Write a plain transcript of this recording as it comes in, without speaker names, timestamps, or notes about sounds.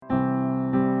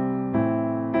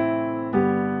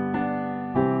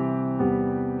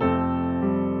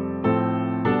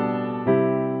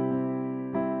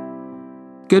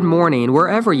Good morning,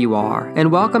 wherever you are, and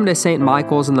welcome to St.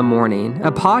 Michael's in the Morning,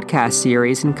 a podcast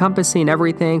series encompassing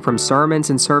everything from sermons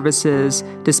and services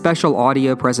to special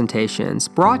audio presentations,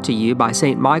 brought to you by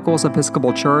St. Michael's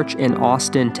Episcopal Church in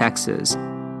Austin, Texas.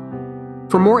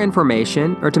 For more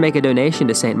information or to make a donation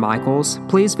to St. Michael's,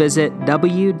 please visit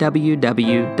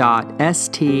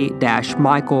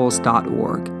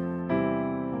www.st-michaels.org.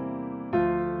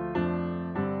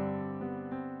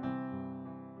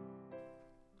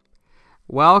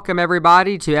 Welcome,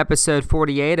 everybody, to episode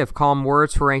 48 of Calm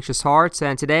Words for Anxious Hearts.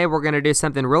 And today we're going to do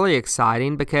something really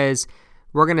exciting because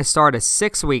we're going to start a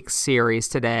 6-week series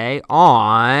today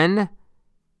on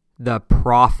the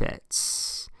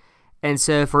prophets. And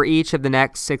so for each of the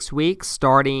next 6 weeks,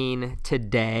 starting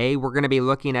today, we're going to be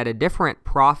looking at a different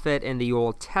prophet in the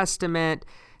Old Testament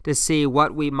to see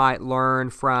what we might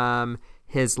learn from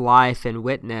his life and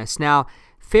witness. Now,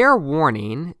 fair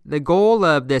warning, the goal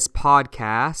of this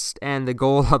podcast and the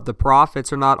goal of the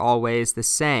prophets are not always the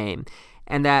same,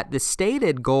 and that the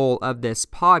stated goal of this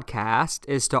podcast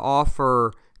is to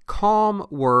offer calm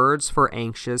words for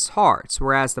anxious hearts,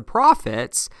 whereas the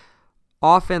prophets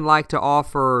often like to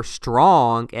offer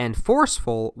strong and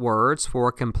forceful words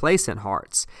for complacent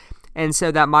hearts. And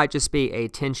so that might just be a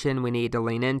tension we need to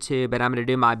lean into, but I'm going to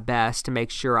do my best to make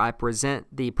sure I present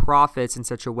the prophets in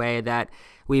such a way that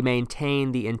we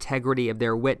maintain the integrity of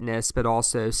their witness, but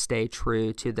also stay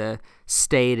true to the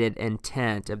stated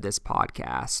intent of this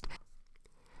podcast.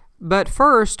 But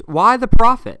first, why the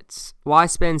prophets? Why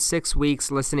spend 6 weeks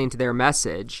listening to their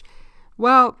message?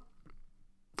 Well,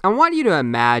 I want you to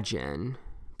imagine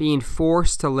being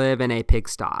forced to live in a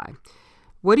pigsty.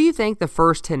 What do you think the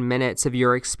first 10 minutes of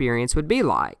your experience would be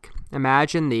like?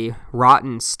 Imagine the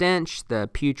rotten stench,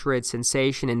 the putrid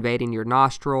sensation invading your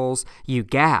nostrils. You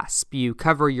gasp, you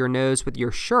cover your nose with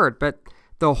your shirt, but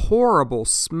the horrible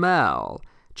smell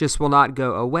just will not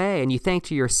go away. And you think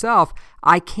to yourself,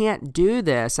 I can't do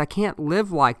this. I can't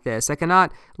live like this. I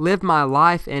cannot live my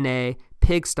life in a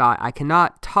pigsty. I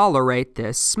cannot tolerate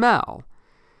this smell.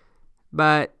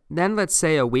 But then let's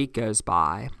say a week goes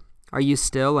by. Are you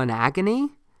still in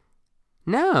agony?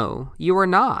 No, you are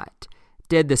not.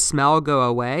 Did the smell go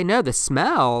away? No, the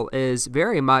smell is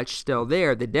very much still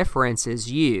there. The difference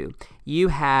is you. You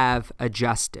have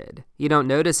adjusted. You don't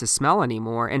notice the smell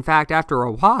anymore. In fact, after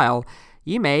a while,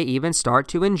 you may even start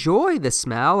to enjoy the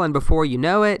smell, and before you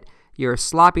know it, you're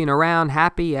slopping around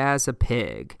happy as a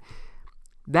pig.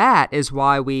 That is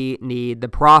why we need the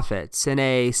prophets. In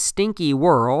a stinky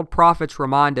world, prophets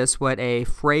remind us what a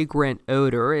fragrant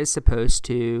odor is supposed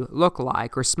to look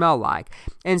like or smell like.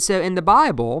 And so in the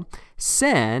Bible,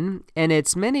 sin, in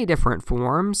its many different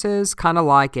forms, is kind of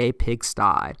like a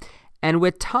pigsty. And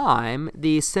with time,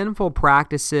 the sinful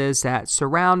practices that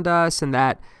surround us and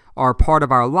that are part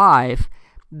of our life,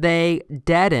 they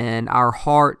deaden our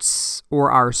hearts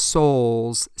or our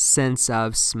soul's sense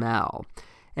of smell.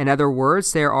 In other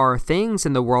words, there are things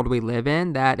in the world we live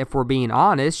in that, if we're being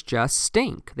honest, just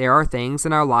stink. There are things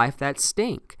in our life that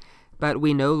stink, but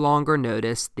we no longer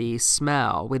notice the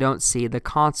smell. We don't see the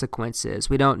consequences.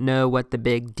 We don't know what the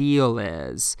big deal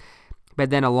is. But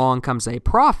then along comes a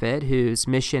prophet whose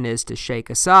mission is to shake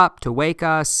us up, to wake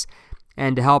us,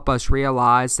 and to help us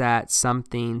realize that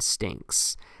something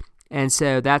stinks. And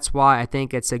so that's why I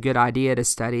think it's a good idea to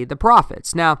study the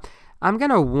prophets. Now, I'm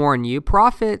going to warn you,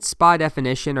 prophets by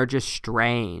definition are just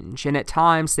strange, and at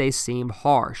times they seem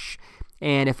harsh.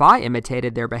 And if I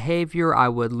imitated their behavior, I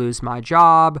would lose my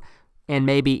job and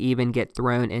maybe even get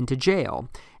thrown into jail.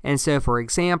 And so, for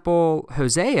example,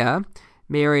 Hosea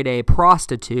married a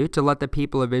prostitute to let the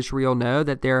people of Israel know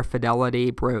that their fidelity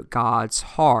broke God's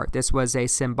heart. This was a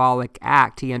symbolic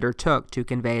act he undertook to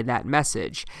convey that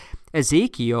message.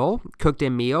 Ezekiel cooked a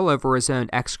meal over his own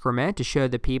excrement to show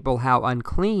the people how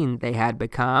unclean they had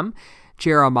become.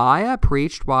 Jeremiah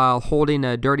preached while holding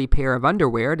a dirty pair of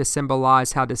underwear to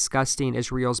symbolize how disgusting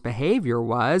Israel's behavior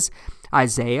was.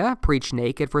 Isaiah preached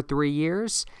naked for 3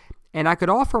 years. And I could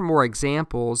offer more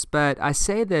examples, but I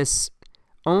say this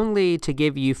only to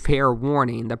give you fair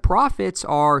warning. The prophets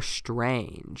are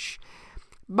strange.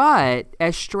 But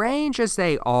as strange as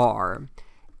they are,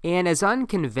 and as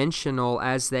unconventional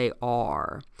as they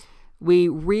are, we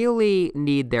really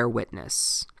need their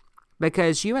witness,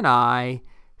 because you and I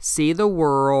see the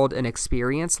world and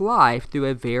experience life through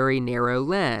a very narrow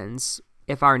lens.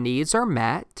 If our needs are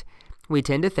met, we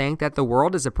tend to think that the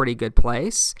world is a pretty good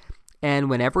place, and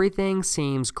when everything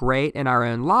seems great in our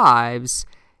own lives,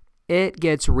 it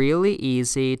gets really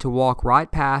easy to walk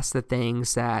right past the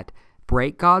things that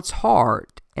break God's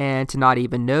heart and to not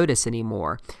even notice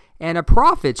anymore. And a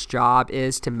prophet's job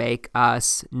is to make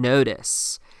us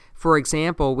notice. For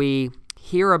example, we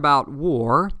hear about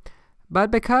war, but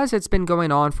because it's been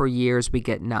going on for years, we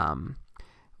get numb.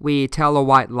 We tell a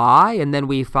white lie, and then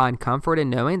we find comfort in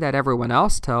knowing that everyone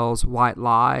else tells white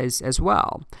lies as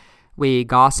well. We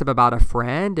gossip about a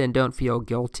friend and don't feel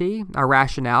guilty, our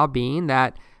rationale being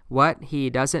that what he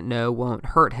doesn't know won't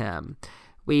hurt him.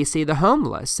 We see the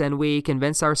homeless, and we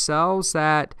convince ourselves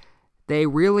that they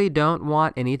really don't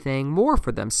want anything more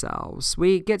for themselves.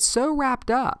 We get so wrapped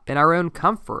up in our own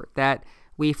comfort that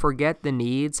we forget the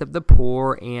needs of the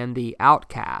poor and the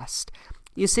outcast.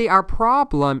 You see, our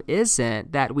problem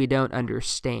isn't that we don't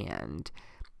understand,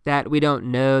 that we don't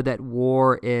know that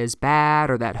war is bad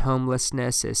or that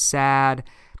homelessness is sad.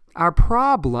 Our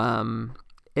problem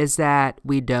is that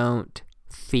we don't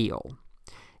feel.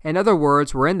 In other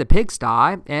words, we're in the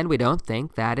pigsty and we don't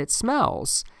think that it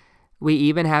smells. We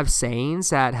even have sayings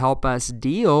that help us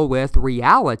deal with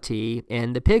reality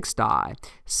in the pigsty,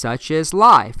 such as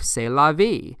life, c'est la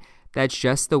vie. That's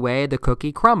just the way the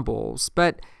cookie crumbles.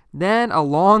 But then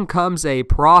along comes a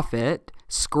prophet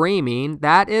screaming,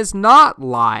 that is not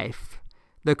life.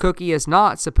 The cookie is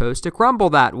not supposed to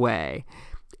crumble that way.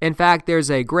 In fact,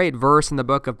 there's a great verse in the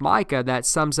book of Micah that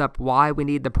sums up why we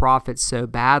need the prophets so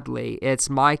badly. It's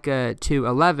Micah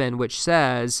 2:11, which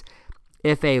says,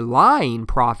 if a lying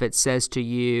prophet says to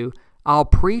you, I'll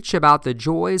preach about the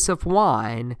joys of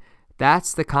wine,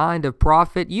 that's the kind of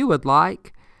prophet you would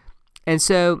like. And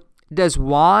so, does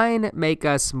wine make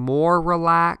us more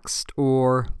relaxed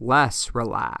or less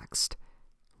relaxed?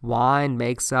 Wine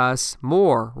makes us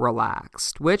more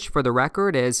relaxed, which, for the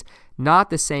record, is not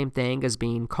the same thing as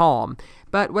being calm.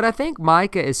 But what I think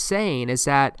Micah is saying is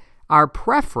that our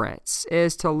preference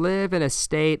is to live in a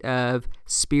state of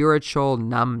spiritual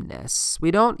numbness.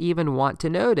 We don't even want to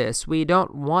notice. We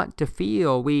don't want to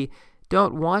feel. We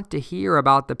don't want to hear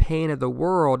about the pain of the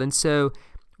world. And so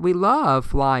we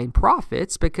love lying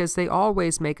prophets because they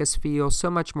always make us feel so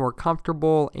much more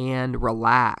comfortable and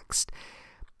relaxed.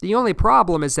 The only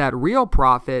problem is that real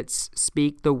prophets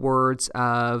speak the words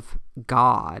of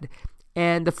God.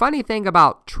 And the funny thing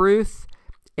about truth,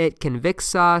 it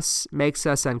convicts us, makes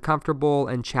us uncomfortable,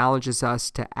 and challenges us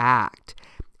to act.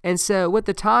 And so with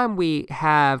the time we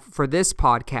have for this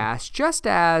podcast, just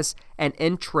as an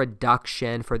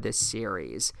introduction for this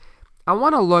series, I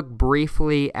want to look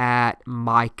briefly at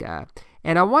Micah.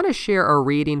 And I want to share a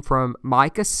reading from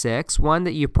Micah 6, one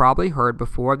that you've probably heard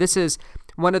before. This is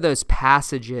one of those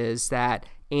passages that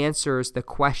answers the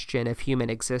question of human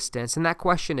existence. And that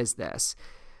question is this: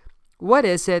 what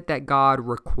is it that God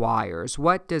requires?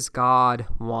 What does God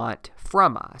want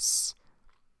from us?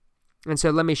 And so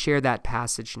let me share that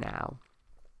passage now.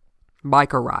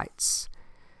 Micah writes,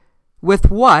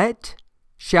 with what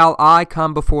shall I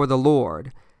come before the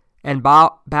Lord and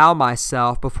bow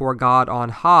myself before God on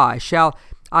high? Shall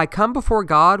I come before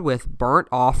God with burnt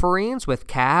offerings, with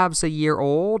calves a year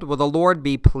old? Will the Lord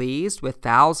be pleased with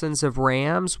thousands of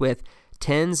rams, with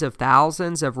tens of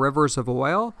thousands of rivers of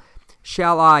oil?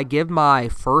 Shall I give my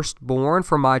firstborn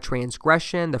for my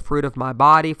transgression, the fruit of my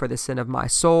body for the sin of my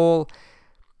soul?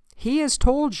 He has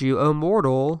told you, O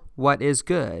mortal, what is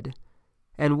good.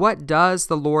 And what does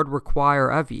the Lord require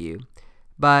of you?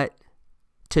 But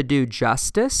to do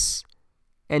justice,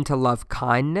 and to love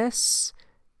kindness,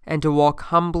 and to walk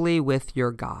humbly with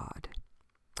your God.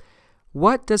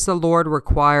 What does the Lord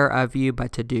require of you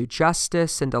but to do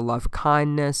justice, and to love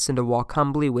kindness, and to walk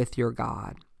humbly with your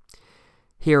God?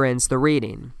 Here ends the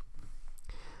reading.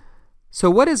 So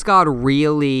what does God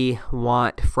really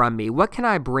want from me? What can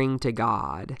I bring to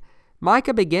God?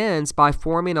 Micah begins by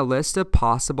forming a list of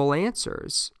possible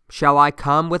answers. Shall I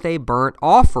come with a burnt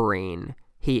offering?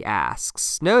 He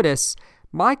asks. Notice,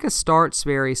 Micah starts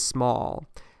very small.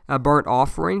 A burnt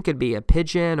offering could be a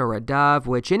pigeon or a dove,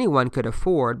 which anyone could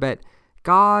afford, but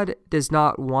God does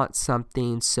not want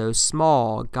something so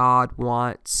small. God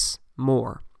wants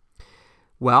more.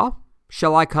 Well,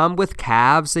 shall I come with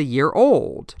calves a year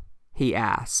old? He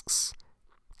asks.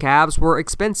 Calves were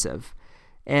expensive,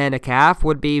 and a calf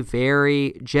would be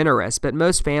very generous, but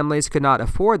most families could not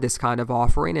afford this kind of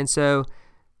offering, and so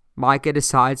Micah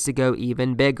decides to go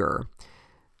even bigger.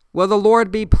 Will the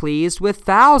Lord be pleased with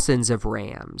thousands of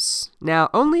rams? Now,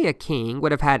 only a king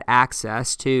would have had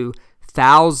access to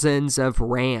thousands of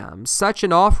rams. Such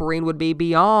an offering would be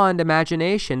beyond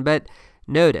imagination, but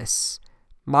notice,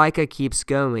 Micah keeps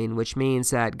going, which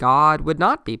means that God would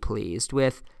not be pleased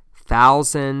with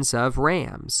thousands of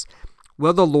rams.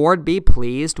 Will the Lord be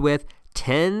pleased with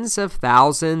tens of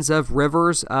thousands of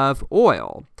rivers of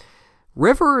oil?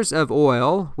 Rivers of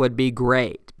oil would be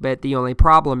great, but the only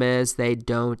problem is they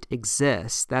don't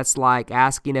exist. That's like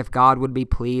asking if God would be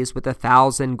pleased with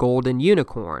 1,000 golden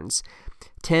unicorns.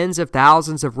 tens of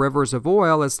thousands of rivers of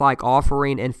oil is like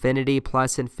offering infinity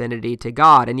plus infinity to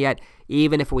God. And yet,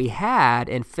 even if we had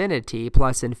infinity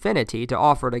plus infinity to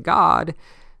offer to God,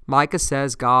 Micah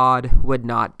says God would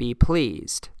not be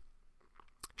pleased.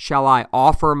 Shall I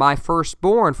offer my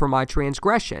firstborn for my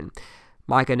transgression?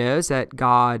 Micah knows that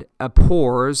God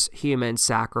abhors human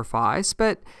sacrifice,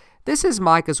 but this is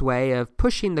Micah's way of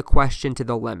pushing the question to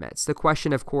the limits. The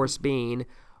question, of course, being,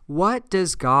 what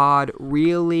does God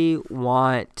really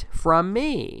want from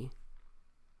me?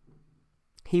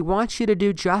 He wants you to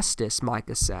do justice,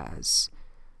 Micah says,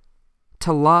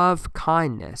 to love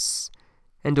kindness,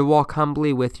 and to walk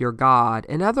humbly with your God.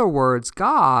 In other words,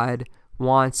 God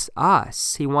wants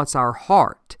us. He wants our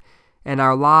heart and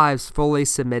our lives fully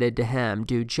submitted to Him.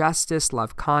 Do justice,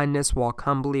 love kindness, walk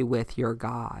humbly with your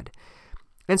God.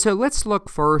 And so let's look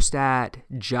first at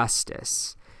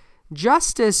justice.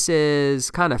 Justice is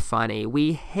kind of funny.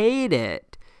 We hate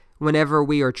it whenever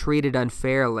we are treated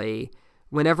unfairly.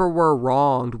 Whenever we're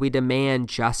wronged, we demand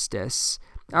justice.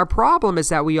 Our problem is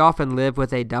that we often live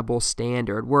with a double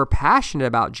standard. We're passionate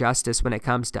about justice when it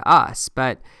comes to us,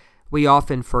 but we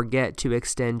often forget to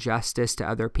extend justice to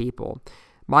other people.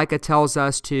 Micah tells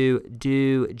us to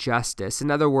do justice.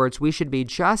 In other words, we should be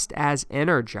just as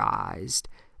energized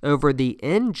over the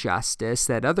injustice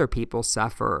that other people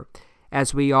suffer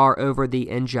as we are over the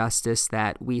injustice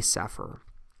that we suffer.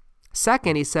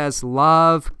 Second, he says,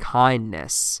 love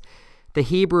kindness. The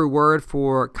Hebrew word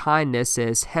for kindness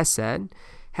is hesed.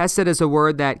 Hesed is a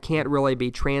word that can't really be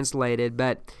translated,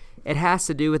 but it has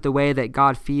to do with the way that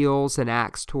God feels and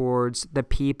acts towards the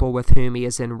people with whom He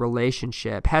is in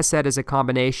relationship. Hesed is a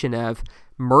combination of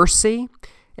mercy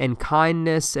and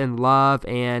kindness and love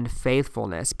and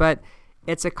faithfulness, but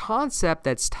it's a concept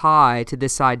that's tied to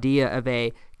this idea of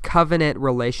a covenant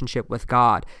relationship with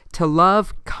God. To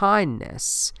love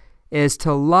kindness is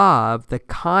to love the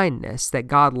kindness that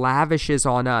God lavishes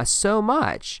on us so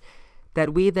much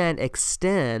that we then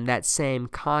extend that same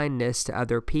kindness to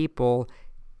other people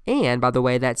and, by the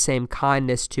way, that same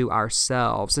kindness to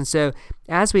ourselves. And so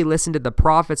as we listen to the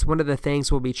prophets, one of the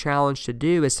things we'll be challenged to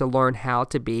do is to learn how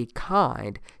to be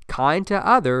kind to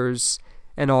others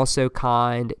and also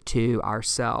kind to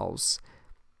ourselves.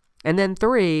 And then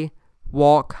 3,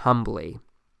 walk humbly.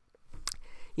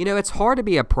 You know, it's hard to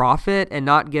be a prophet and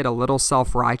not get a little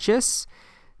self-righteous,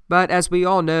 but as we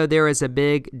all know, there is a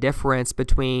big difference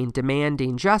between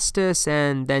demanding justice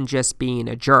and then just being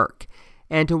a jerk.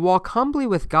 And to walk humbly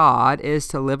with God is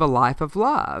to live a life of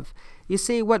love. You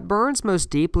see, what burns most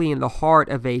deeply in the heart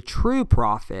of a true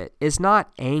prophet is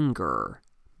not anger,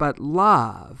 but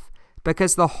love,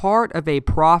 because the heart of a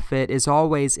prophet is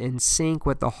always in sync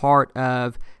with the heart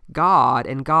of God,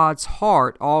 and God's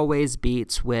heart always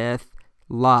beats with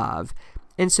love.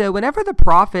 And so whenever the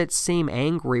prophets seem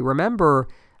angry, remember,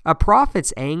 a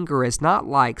prophet's anger is not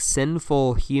like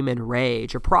sinful human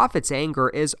rage. A prophet's anger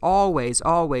is always,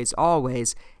 always,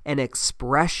 always an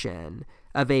expression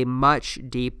of a much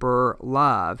deeper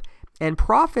love. And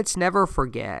prophets never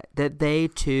forget that they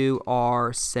too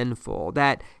are sinful,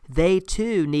 that they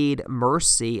too need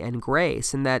mercy and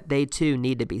grace, and that they too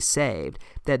need to be saved,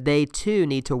 that they too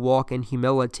need to walk in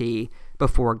humility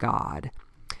before God.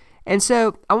 And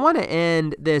so I want to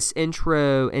end this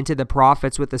intro into the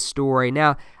prophets with a story.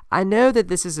 Now, I know that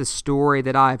this is a story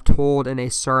that I've told in a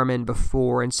sermon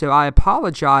before, and so I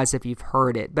apologize if you've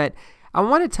heard it, but I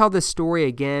want to tell this story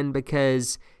again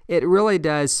because it really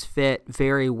does fit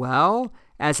very well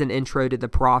as an intro to the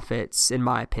prophets, in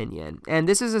my opinion. And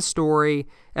this is a story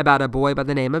about a boy by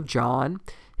the name of John,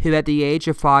 who at the age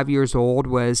of 5 years old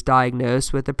was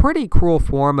diagnosed with a pretty cruel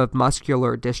form of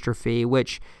muscular dystrophy,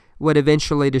 which would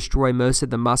eventually destroy most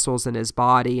of the muscles in his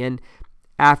body, and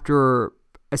after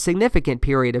a significant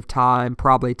period of time,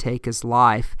 probably take his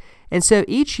life. And so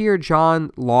each year,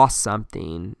 John lost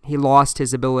something. He lost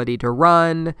his ability to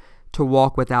run, to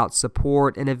walk without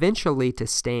support, and eventually to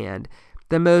stand.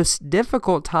 The most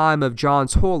difficult time of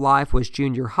John's whole life was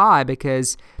junior high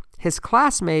because his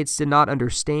classmates did not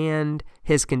understand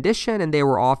his condition and they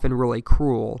were often really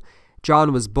cruel.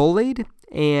 John was bullied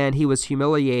and he was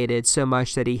humiliated so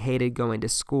much that he hated going to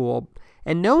school.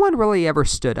 And no one really ever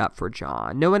stood up for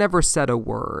John. No one ever said a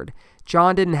word.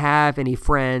 John didn't have any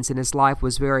friends and his life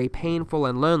was very painful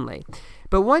and lonely.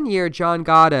 But one year, John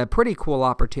got a pretty cool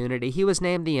opportunity. He was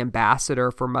named the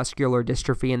ambassador for muscular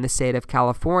dystrophy in the state of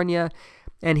California,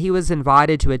 and he was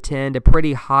invited to attend a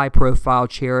pretty high-profile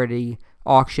charity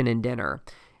auction and dinner.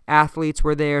 Athletes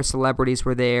were there, celebrities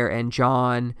were there, and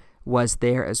John was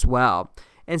there as well.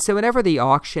 And so whenever the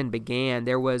auction began,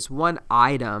 there was one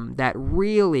item that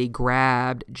really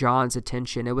grabbed John's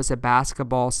attention. It was a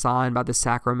basketball signed by the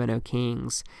Sacramento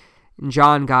Kings. And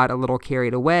John got a little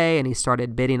carried away and he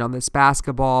started bidding on this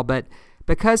basketball, but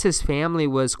because his family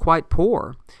was quite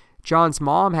poor, John's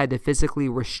mom had to physically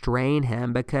restrain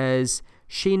him because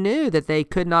she knew that they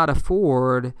could not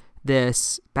afford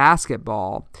this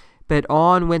basketball. But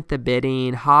on went the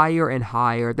bidding, higher and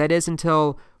higher. That is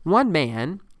until one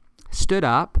man stood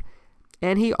up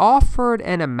and he offered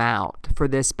an amount for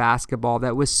this basketball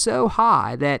that was so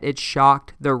high that it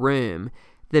shocked the room.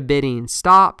 The bidding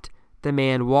stopped. The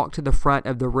man walked to the front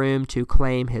of the room to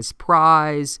claim his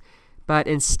prize. But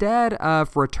instead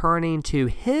of returning to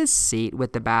his seat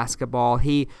with the basketball,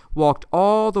 he walked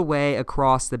all the way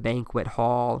across the banquet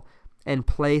hall and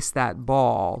placed that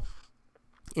ball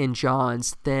in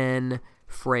John's thin,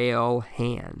 frail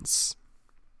hands.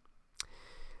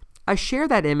 I share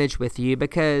that image with you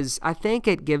because I think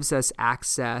it gives us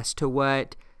access to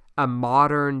what a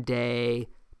modern day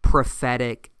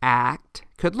prophetic act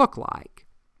could look like.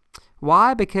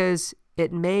 Why? Because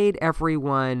it made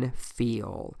everyone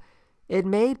feel. It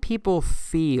made people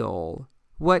feel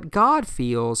what God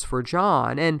feels for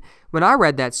John. And when I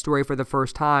read that story for the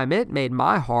first time, it made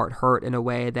my heart hurt in a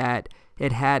way that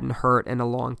it hadn't hurt in a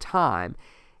long time.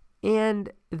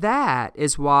 And that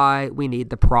is why we need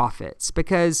the prophets,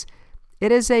 because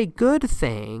it is a good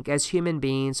thing as human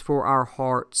beings for our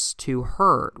hearts to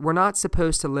hurt. We're not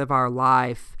supposed to live our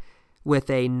life with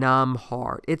a numb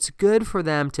heart. It's good for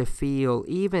them to feel,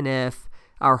 even if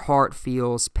our heart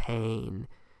feels pain.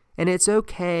 And it's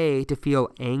okay to feel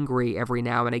angry every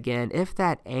now and again if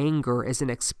that anger is an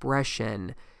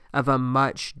expression of a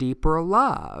much deeper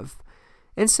love.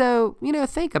 And so,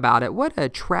 think about it. What a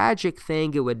tragic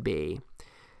thing it would be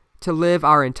to live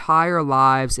our entire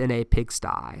lives in a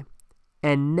pigsty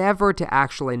and never to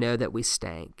actually know that we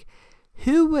stank.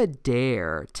 Who would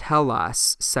dare tell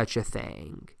us such a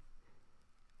thing?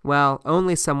 Well,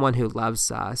 only someone who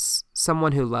loves us,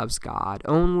 someone who loves God.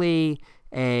 Only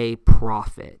a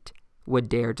prophet would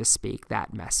dare to speak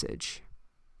that message.